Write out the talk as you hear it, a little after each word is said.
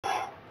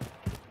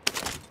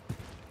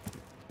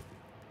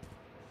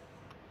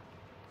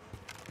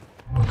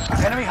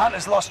Enemy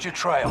hunters lost your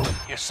trail.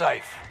 You're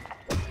safe.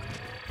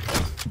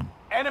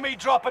 Enemy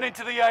dropping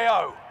into the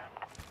AO.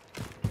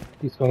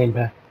 He's going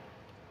back.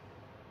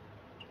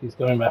 He's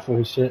going back for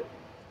his shit.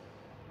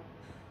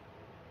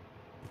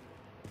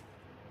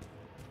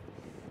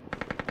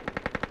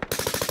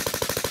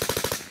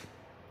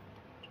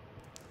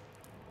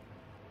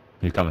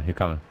 He's coming, he's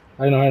coming.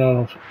 I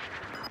know.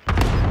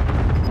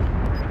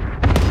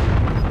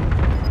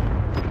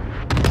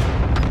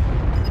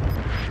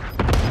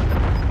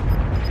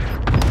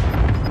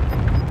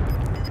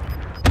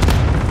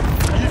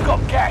 You've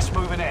got gas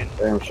moving in.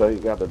 Damn sure you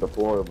got the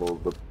deployable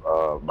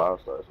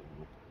biostation.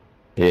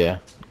 Yeah.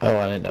 Oh,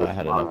 I didn't know I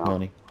had enough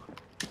money.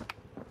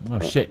 Oh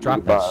shit,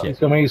 drop that shit.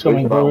 He's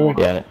coming, bro.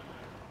 Yeah.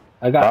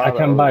 I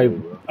can buy.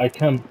 I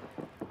can.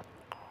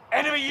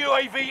 Enemy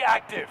UAV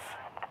active.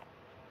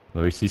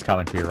 Luis, he's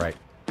coming to your right.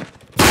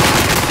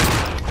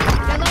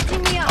 They're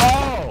lighting me up.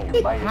 Oh!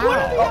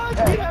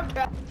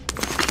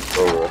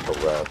 Oh, that's a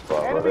bad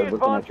spot. Enemy They're looking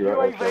advanced at you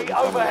right there.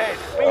 UAV overhead.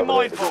 Be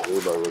mindful.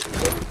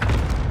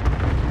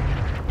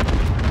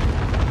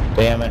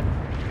 Damn it.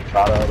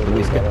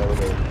 Luis, get over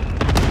there.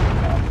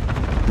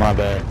 My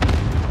bad.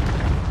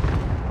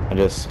 I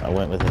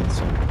went with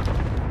instinct.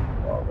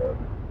 Oh, man.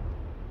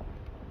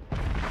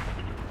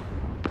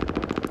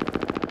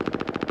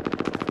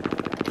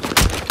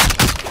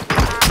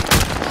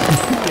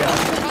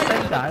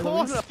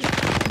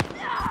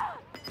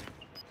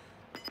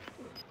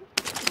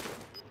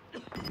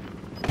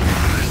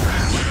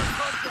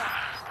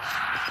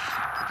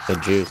 The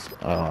juice.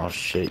 Oh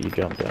shit, you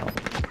jumped out.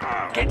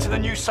 Get to the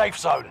new safe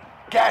zone.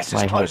 Gas is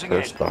My whole closing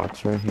in. first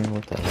box right here.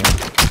 What the hell?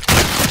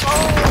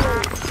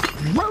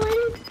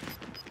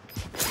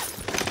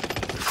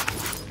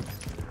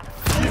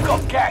 You've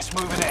got gas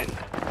moving in.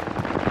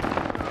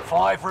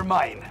 5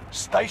 remain.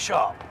 Stay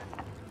sharp.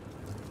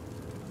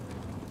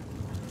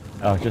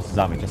 Oh, just a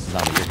zombie, you're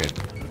good.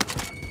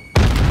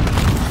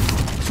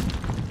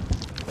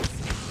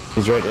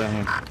 He's right down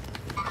here.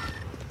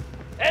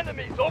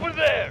 Enemies over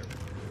there.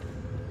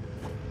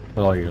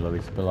 Below you,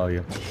 Luis, below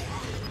you.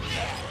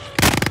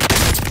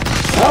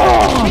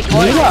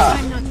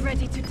 I'm not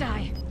ready to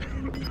die.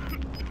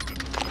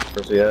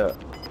 Where's he at?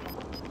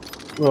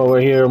 Over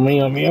here, me.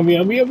 You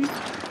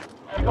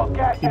got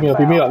gas. Pick me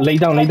up. Lay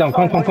down.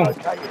 Come.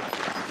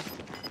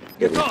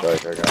 Get him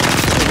straight, I got him.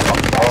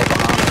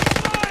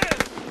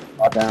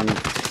 Oh, down.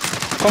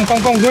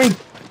 Come, green.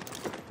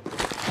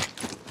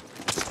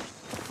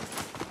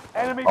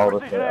 Enemy Oh,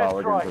 precision that's it. Oh,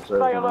 we're getting airstrike.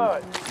 Stay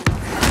alert.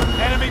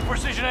 Enemy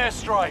precision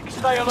airstrike.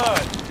 Stay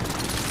alert.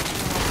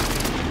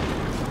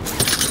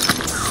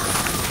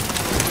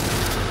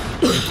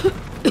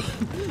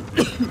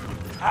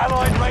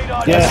 Allied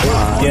radar. Yes.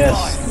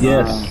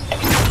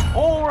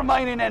 All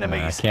remaining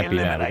enemies Can't be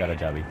that, we got a eliminated.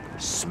 W.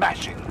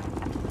 Smashing.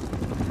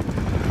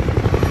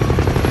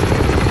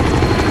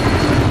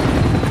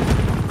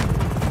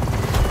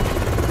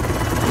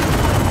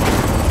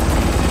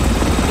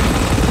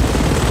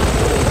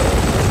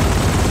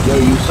 Yo,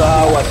 you saw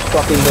how I was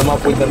fucking them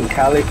up with them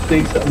Cali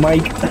sticks,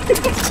 Mike?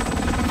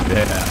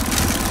 Yeah.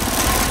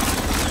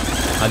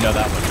 I know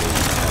that one.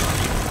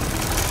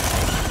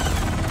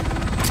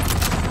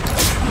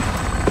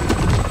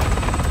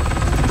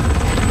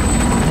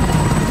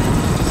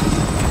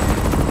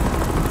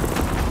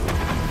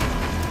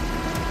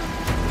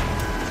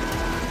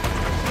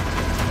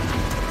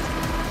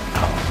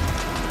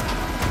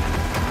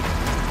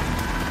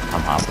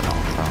 I'm hopping on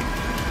top.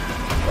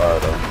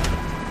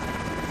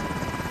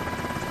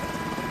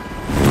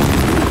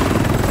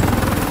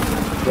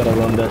 Gotta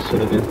run that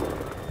shit again.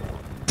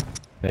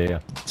 Yeah.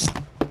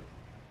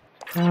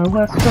 I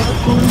was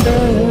fucking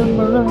them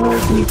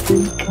up with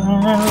them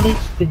Cali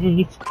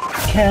sticks.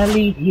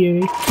 Cali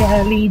here,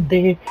 Cali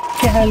there,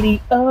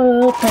 Cali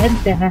up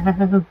and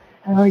down.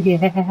 Oh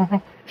yeah.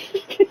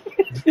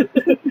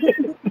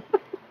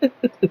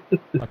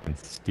 Fucking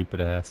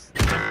stupid ass.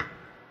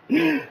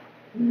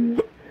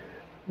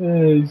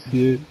 Oh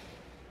shit.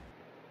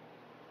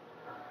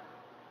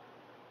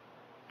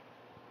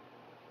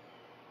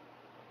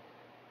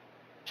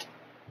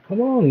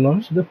 Come on,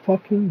 launch the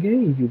fucking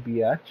game, you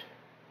biatch.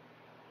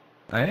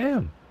 I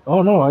am.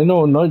 Oh no, I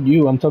know, not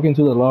you. I'm talking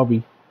to the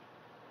lobby.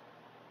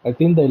 I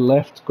think they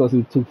left because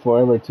it took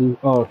forever too.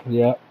 Oh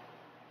yeah,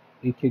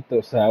 he kicked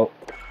us out.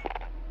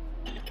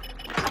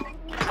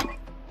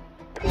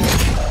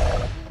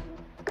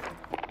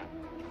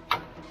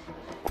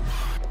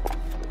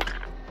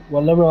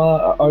 What level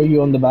are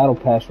you on the battle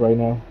pass right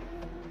now?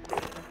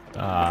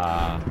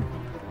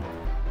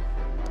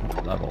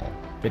 Level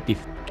 50.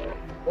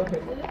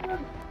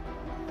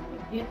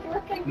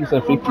 You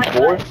said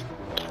 54?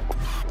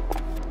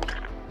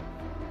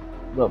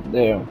 Up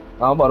there.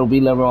 I'm about to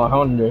be level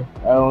 100.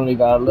 I only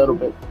got a little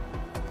bit.